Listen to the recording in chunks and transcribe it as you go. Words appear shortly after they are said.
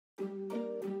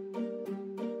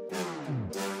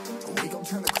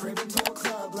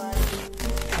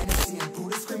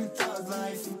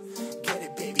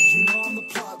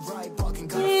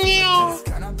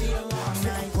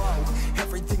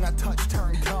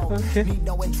Okay. Need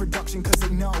no introduction cause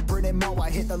they know Brit Mo. I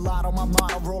hit the lotto, my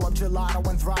motto, roll up gelato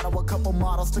and throttle a couple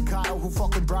models staccato who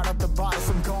fucking brought up the bottles.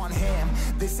 I'm gone ham.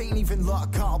 This ain't even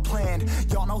luck, all planned.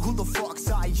 Y'all know who the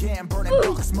fucks I am. Burning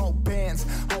bucks, smoke bands.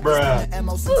 Always been the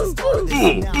MO since the start of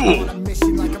this. Now I'm on a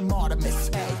mission like I'm Artemis.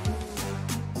 Hey,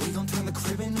 we gon' turn the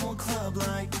crib into a club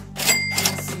like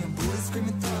seeing boys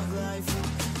screaming thug life.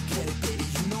 Get it, baby,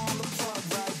 you know I'm the plug,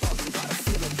 right? But we got a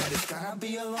feeling that it's gonna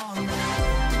be a long night.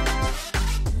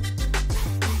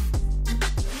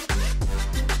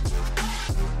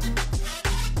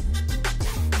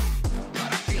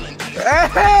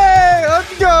 Hey,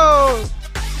 let's go!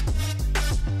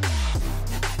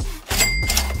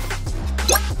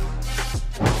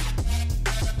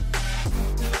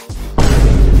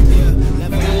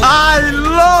 I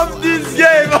love this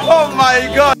game! Oh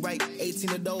my god!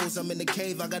 18 of those, I'm in the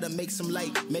cave, I gotta make some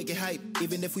light, make it hype,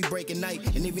 even if we break at night,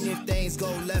 and even if things go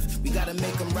left, we gotta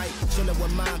make them right, chillin'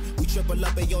 with mine, we triple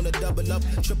up, they on a double up,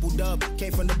 triple dub,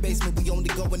 came from the basement, we only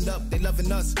going up, they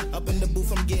loving us, up in the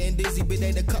booth, I'm getting dizzy, but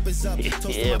they the cup is up,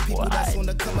 toast to my people that's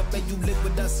wanna come up and you live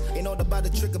with us, ain't all about the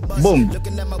trick of bus, boom.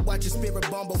 Looking at my watch, your spirit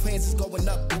bomb, both hands is going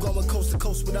up, you going coast to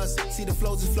coast with us, see the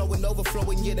flows is flowing,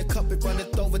 overflowing, yeah, the cup it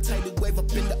runneth over, tidal wave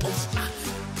up in the ocean.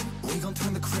 We gon'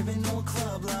 turn the crib into a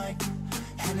club like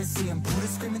Hennessy and Buddha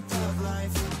screaming thug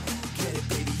life. Get it,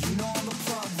 baby, you know I'm the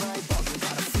plug, right? But we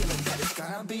got a feeling that it's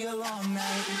gonna be a long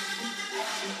night.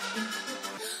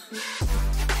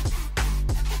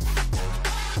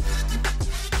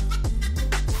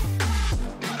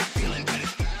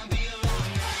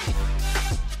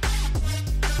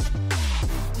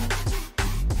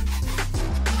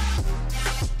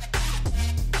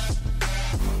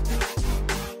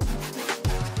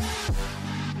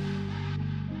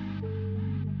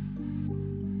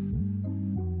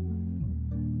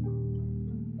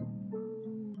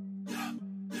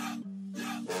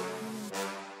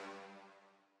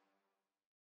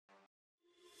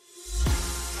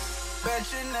 Bet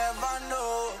you never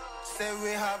know. Say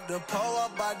we have the power,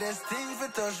 but there's things we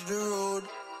touch the road.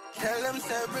 Tell them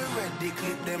say we ready,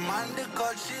 clip them on the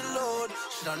cut she load.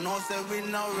 Shoulda know say we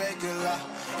no regular.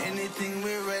 Anything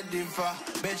we ready for.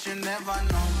 Bet you never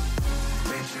know.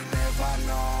 Bet you never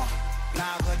know.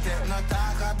 Nah go take no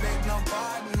talk, I beg no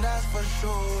pardon, that's for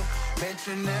sure. Bet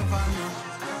you never know.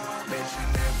 Bet you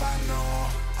never know.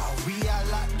 How we are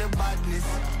like the badness,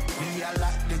 we are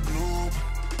like the globe.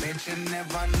 Bet you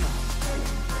never know.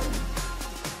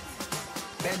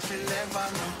 Bet you never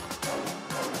know.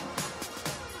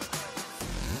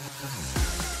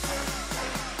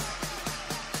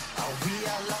 How we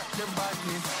are like the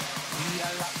badness, we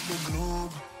are like the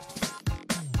globe.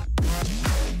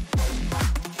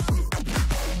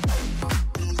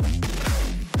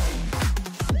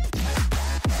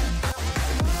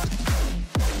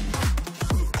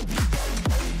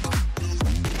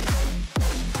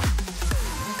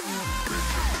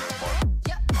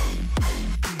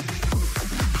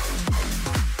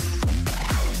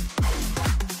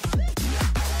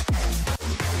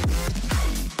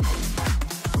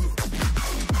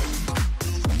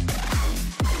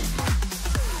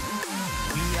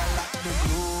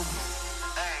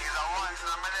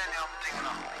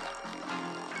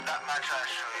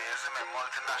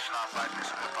 Multinational fighters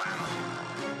in the panel.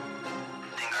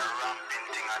 Thing a ramping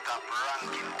thing, a top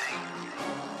ranking thing.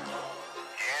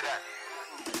 Hear that?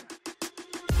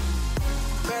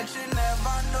 Bet you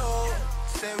never know.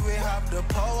 Say we have the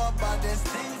power, but there's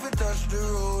things we touch the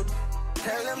road.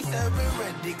 Tell them say we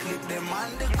ready, clip them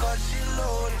on the cut she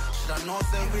load. Shoulda know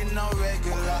say we no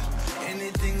regular.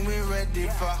 Anything we ready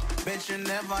for. Bet you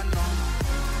never know.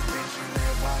 Bet you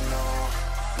never know.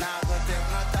 Nah go take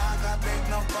no talk, I beg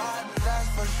no pardon, that's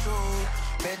for sure.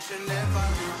 Bet you never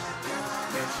know.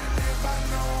 Bet you never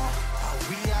know. How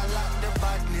we are like the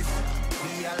badness,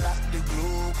 we are like the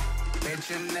globe. Bet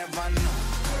you never know.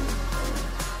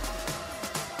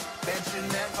 Bet you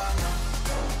never know.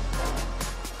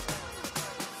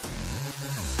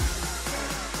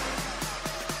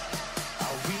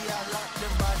 How we are like the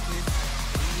badness,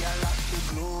 we are like the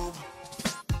globe.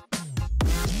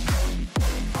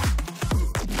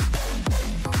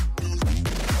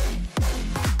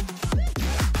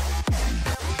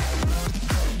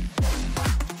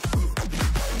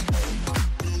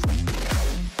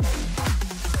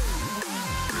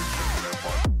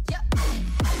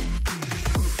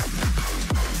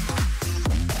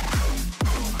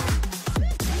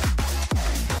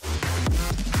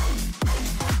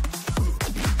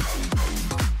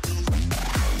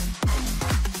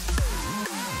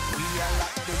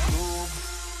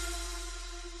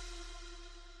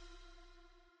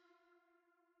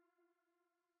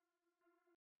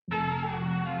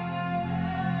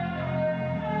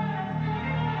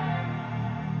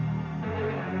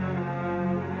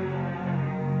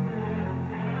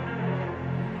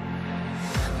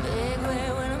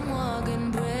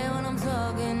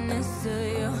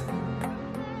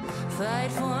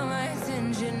 Fight for my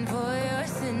attention, for your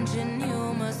ascension.